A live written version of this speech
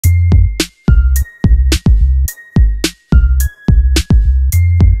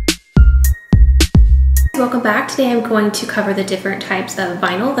welcome back. Today I'm going to cover the different types of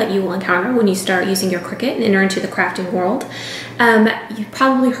vinyl that you will encounter when you start using your Cricut and enter into the crafting world. You've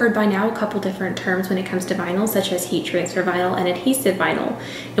probably heard by now a couple different terms when it comes to vinyl, such as heat transfer vinyl and adhesive vinyl.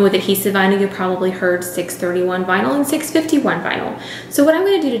 And with adhesive vinyl, you probably heard 631 vinyl and 651 vinyl. So what I'm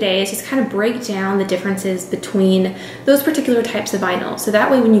going to do today is just kind of break down the differences between those particular types of vinyl. So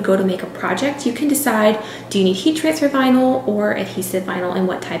that way when you go to make a project, you can decide, do you need heat transfer vinyl or adhesive vinyl, and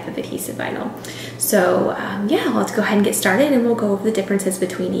what type of adhesive vinyl. So yeah, let's go ahead and get started and we'll go over the differences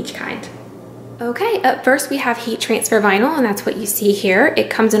between each kind. Okay, up first we have heat transfer vinyl, and that's what you see here.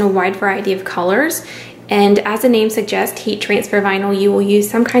 It comes in a wide variety of colors, and as the name suggests, heat transfer vinyl, you will use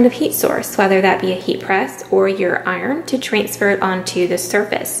some kind of heat source, whether that be a heat press or your iron, to transfer it onto the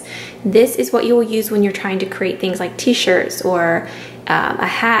surface. This is what you will use when you're trying to create things like t-shirts or a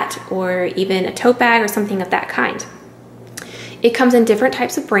hat or even a tote bag or something of that kind. It comes in different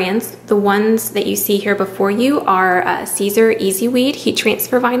types of brands. The ones that you see here before you are Caesar Easy Weed heat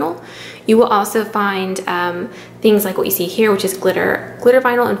transfer vinyl. You will also find things like what you see here, which is glitter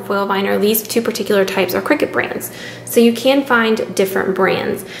vinyl and foil vinyl. These two particular types are Cricut brands. So you can find different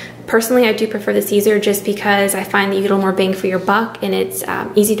brands. Personally, I do prefer the Caesar just because I find that you get a little more bang for your buck and it's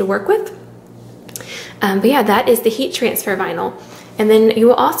easy to work with. But yeah, that is the heat transfer vinyl. And then you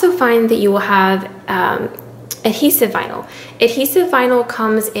will also find that you will have adhesive vinyl. Adhesive vinyl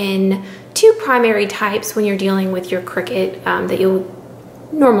comes in two primary types when you're dealing with your Cricut that you'll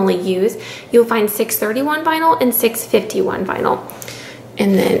normally use. You'll find 631 vinyl and 651 vinyl.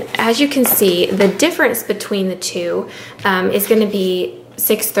 And then as you can see, the difference between the two is going to be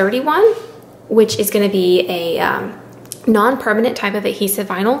 631, which is going to be a non-permanent type of adhesive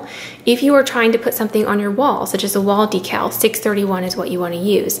vinyl. If you are trying to put something on your wall, such as a wall decal, 631 is what you want to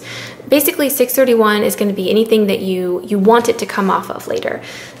use. Basically, 631 is going to be anything that you want it to come off of later.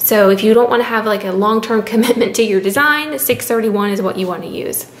 So if you don't want to have like a long-term commitment to your design, 631 is what you want to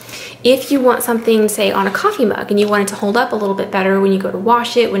use. If you want something, say, on a coffee mug and you want it to hold up a little bit better when you go to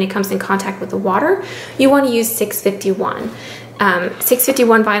wash it, when it comes in contact with the water, you want to use 651.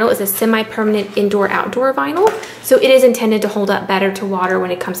 651 vinyl is a semi-permanent indoor-outdoor vinyl, so it is intended to hold up better to water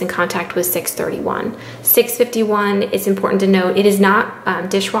when it comes in contact with 631. 651, it's important to note, it is not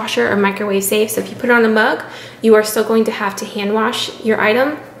dishwasher or microwave safe, so if you put it on a mug, you are still going to have to hand wash your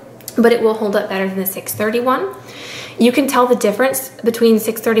item, but it will hold up better than the 631. You can tell the difference between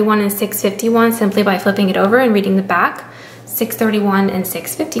 631 and 651 simply by flipping it over and reading the back, 631 and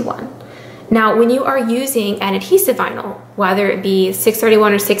 651. Now, when you are using an adhesive vinyl, whether it be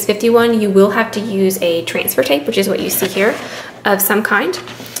 631 or 651, you will have to use a transfer tape, which is what you see here, of some kind.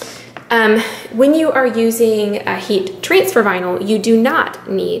 When you are using a heat transfer vinyl, you do not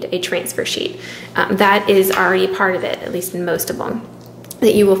need a transfer sheet. That is already part of it, at least in most of them,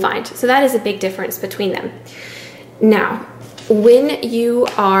 that you will find. So that is a big difference between them. Now, when you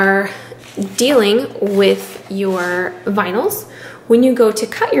are dealing with your vinyls, when you go to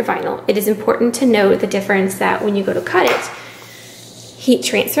cut your vinyl, it is important to note the difference that when you go to cut it, heat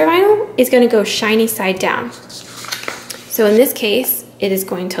transfer vinyl is going to go shiny side down. So in this case, it is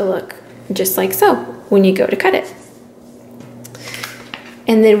going to look just like so when you go to cut it.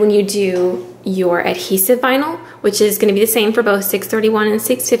 And then when you do your adhesive vinyl, which is going to be the same for both 631 and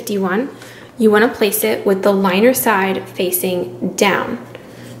 651, you want to place it with the liner side facing down.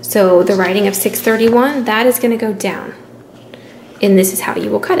 So the writing of 631, that is going to go down. And this is how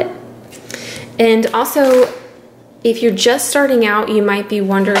you will cut it. And also, if you're just starting out, you might be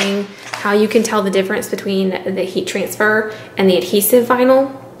wondering how you can tell the difference between the heat transfer and the adhesive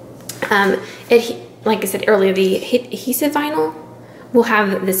vinyl. Like I said earlier, the adhesive vinyl will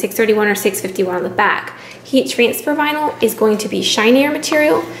have the 631 or 651 on the back. Heat transfer vinyl is going to be shinier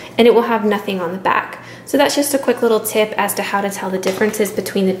material and it will have nothing on the back. So that's just a quick little tip as to how to tell the differences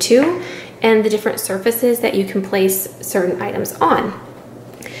between the two and the different surfaces that you can place certain items on.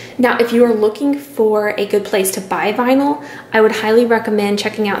 Now, if you are looking for a good place to buy vinyl, I would highly recommend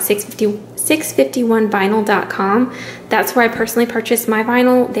checking out 651vinyl.com. That's where I personally purchase my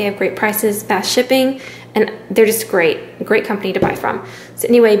vinyl. They have great prices, fast shipping, and they're just great company to buy from. So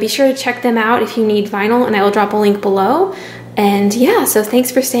anyway, be sure to check them out if you need vinyl, and I will drop a link below. And yeah, so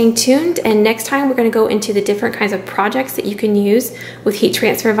thanks for staying tuned. And next time we're going to go into the different kinds of projects that you can use with heat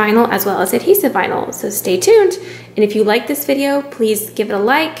transfer vinyl as well as adhesive vinyl. So stay tuned. And if you like this video, please give it a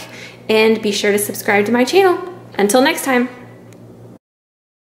like and be sure to subscribe to my channel. Until next time.